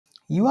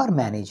You are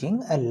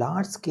managing a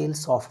large-scale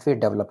software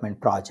development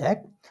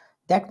project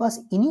that was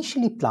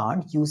initially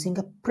planned using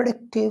a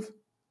predictive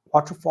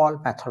waterfall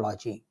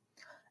methodology.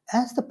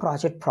 As the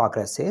project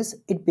progresses,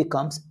 it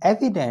becomes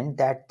evident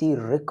that the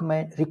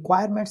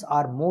requirements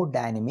are more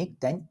dynamic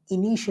than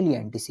initially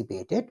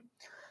anticipated.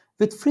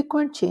 With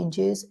frequent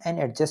changes and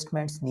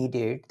adjustments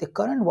needed, the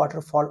current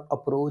waterfall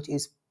approach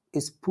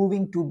is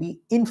proving to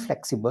be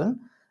inflexible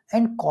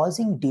and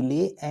causing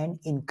delay and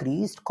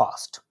increased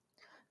cost.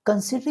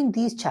 Considering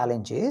these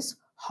challenges,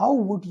 how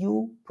would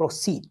you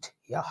proceed?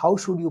 Yeah, how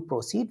should you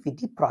proceed with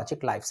the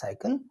project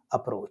lifecycle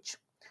approach?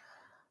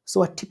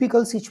 So a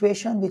typical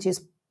situation which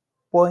is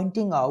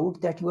pointing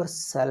out that your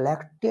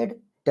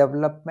selected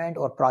development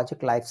or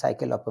project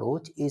lifecycle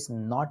approach is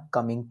not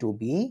coming to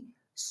be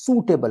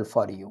suitable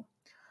for you.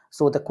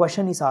 So the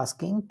question is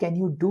asking, can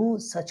you do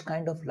such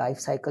kind of life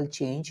cycle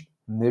change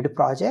mid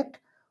project,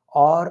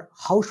 or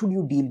how should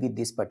you deal with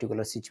this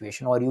particular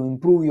situation, or you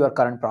improve your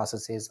current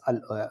processes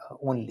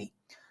only?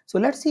 So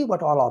let's see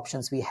what all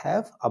options we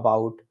have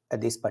about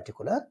this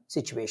particular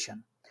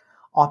situation.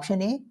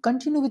 Option A,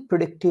 continue with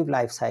predictive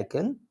life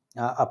cycle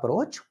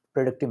approach,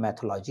 predictive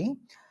methodology,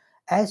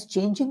 as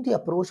changing the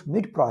approach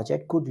mid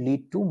project could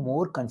lead to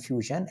more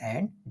confusion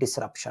and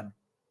disruption.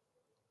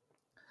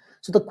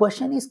 So the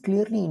question is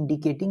clearly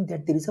indicating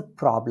that there is a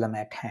problem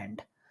at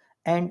hand,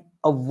 and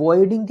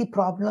avoiding the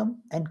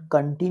problem and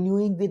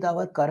continuing with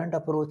our current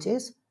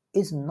approaches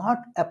is not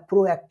a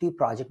proactive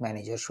project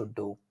manager should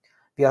do.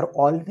 We are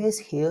always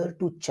here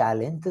to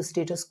challenge the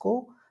status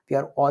quo. We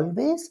are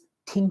always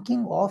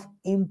thinking of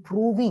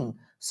improving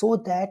so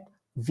that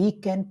we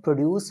can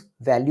produce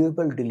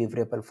valuable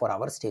deliverable for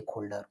our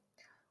stakeholder.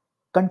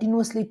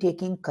 Continuously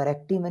taking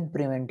corrective and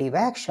preventive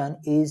action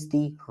is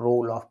the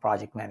role of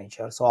project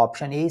manager. So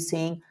option A is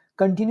saying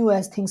continue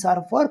as things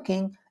are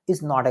working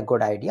is not a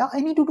good idea.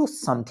 I need to do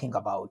something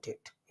about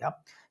it. Yeah.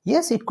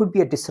 Yes, it could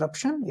be a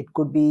disruption. It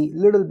could be a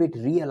little bit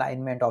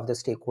realignment of the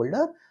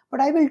stakeholder, but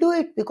I will do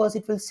it because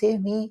it will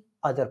save me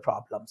other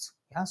problems.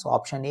 Yeah. So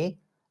option A,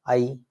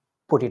 I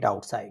put it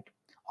outside.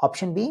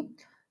 Option B,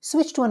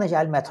 switch to an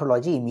agile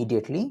methodology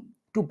immediately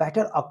to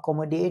better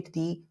accommodate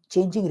the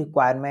changing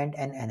requirement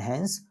and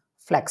enhance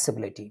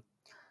flexibility.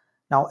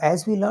 Now,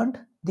 as we learned,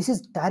 this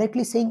is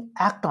directly saying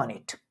act on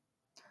it.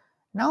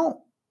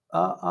 Now,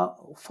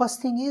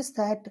 first thing is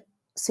that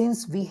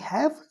since we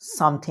have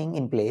something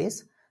in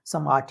place,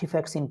 some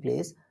artifacts in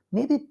place,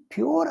 maybe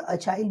pure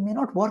agile may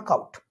not work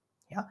out.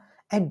 Yeah,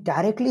 and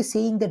directly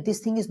saying that this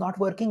thing is not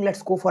working,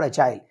 let's go for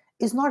agile,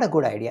 is not a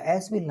good idea.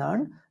 As we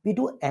learned, we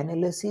do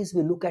analysis,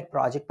 we look at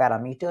project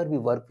parameter, we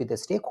work with the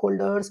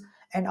stakeholders,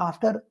 and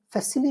after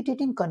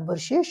facilitating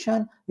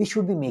conversation, we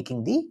should be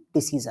making the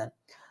decision.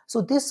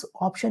 So this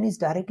option is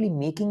directly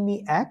making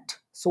me act.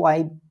 So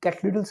I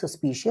get little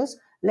suspicious.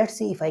 Let's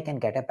see if I can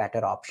get a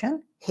better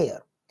option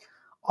here.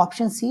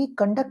 Option C,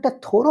 conduct a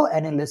thorough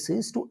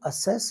analysis to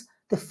assess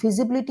the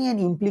feasibility and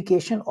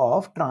implication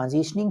of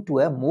transitioning to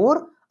a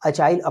more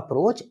agile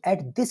approach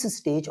at this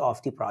stage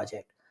of the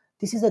project.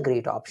 This is a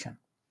great option.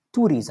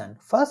 Two reasons.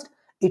 First,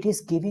 it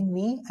is giving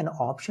me an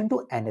option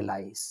to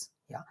analyze,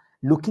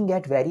 looking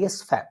at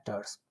various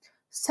factors.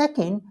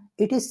 Second,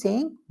 it is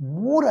saying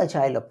more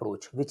agile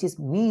approach, which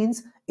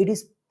means it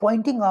is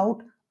pointing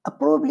out a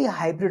probably a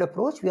hybrid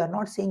approach. We are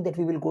not saying that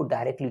we will go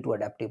directly to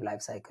adaptive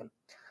life cycle.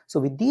 So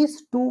with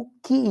these two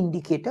key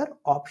indicator,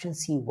 option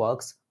C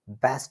works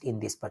best in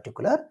this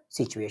particular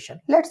situation.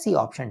 Let's see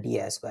option D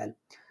as well.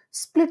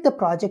 Split the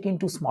project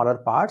into smaller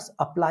parts,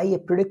 apply a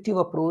predictive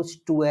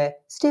approach to a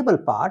stable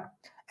part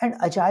and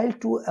agile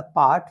to a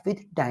part with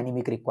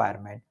dynamic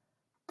requirement.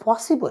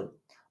 Possible,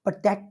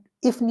 but that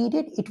if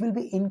needed, it will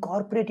be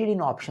incorporated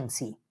in option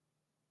C.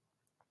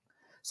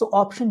 So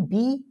option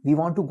B, we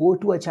want to go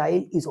to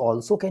agile, is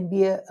also can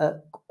be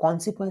a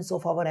consequence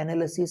of our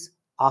analysis.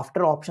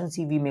 After option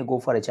C, we may go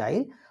for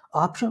agile.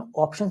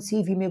 Option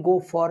C, we may go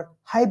for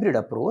hybrid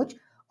approach.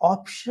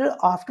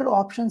 After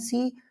option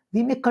C,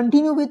 we may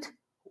continue with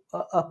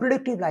a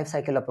predictive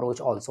lifecycle approach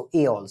also,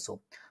 A also.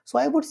 So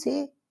I would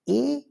say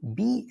A,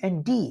 B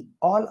and D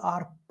all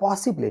are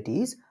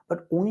possibilities,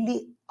 but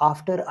only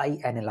after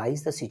I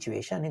analyze the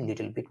situation in a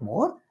little bit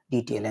more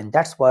detail. And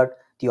that's what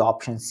the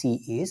option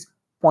C is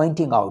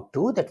pointing out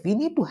to, that we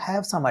need to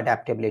have some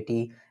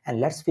adaptability, and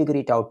let's figure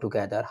it out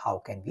together. How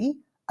can we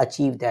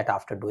achieve that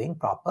after doing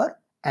proper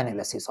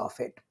analysis of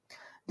it?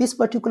 This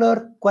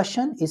particular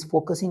question is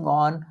focusing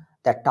on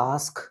the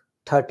task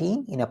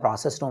 13 in a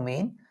process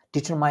domain.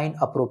 Determine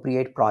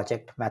appropriate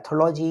project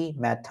methodology,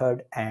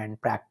 method and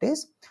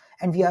practice.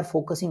 And we are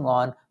focusing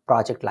on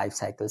project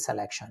lifecycle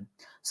selection.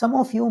 Some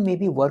of you may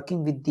be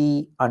working with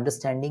the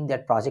understanding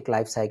that project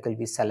lifecycle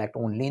we select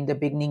only in the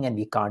beginning and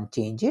we can't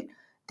change it.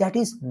 That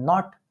is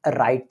not a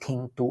right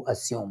thing to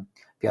assume.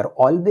 We are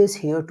always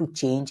here to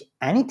change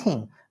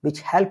anything which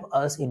help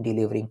us in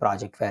delivering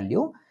project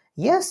value.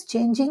 Yes,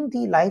 changing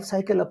the life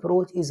cycle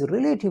approach is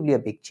relatively a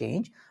big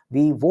change.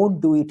 We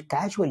won't do it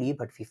casually,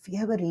 but if we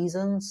have a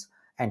reasons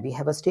and we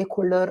have a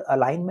stakeholder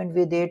alignment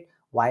with it,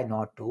 why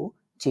not to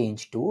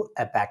change to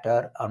a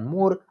better or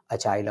more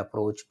agile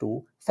approach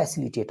to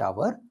facilitate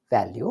our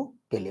value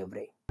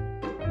delivery.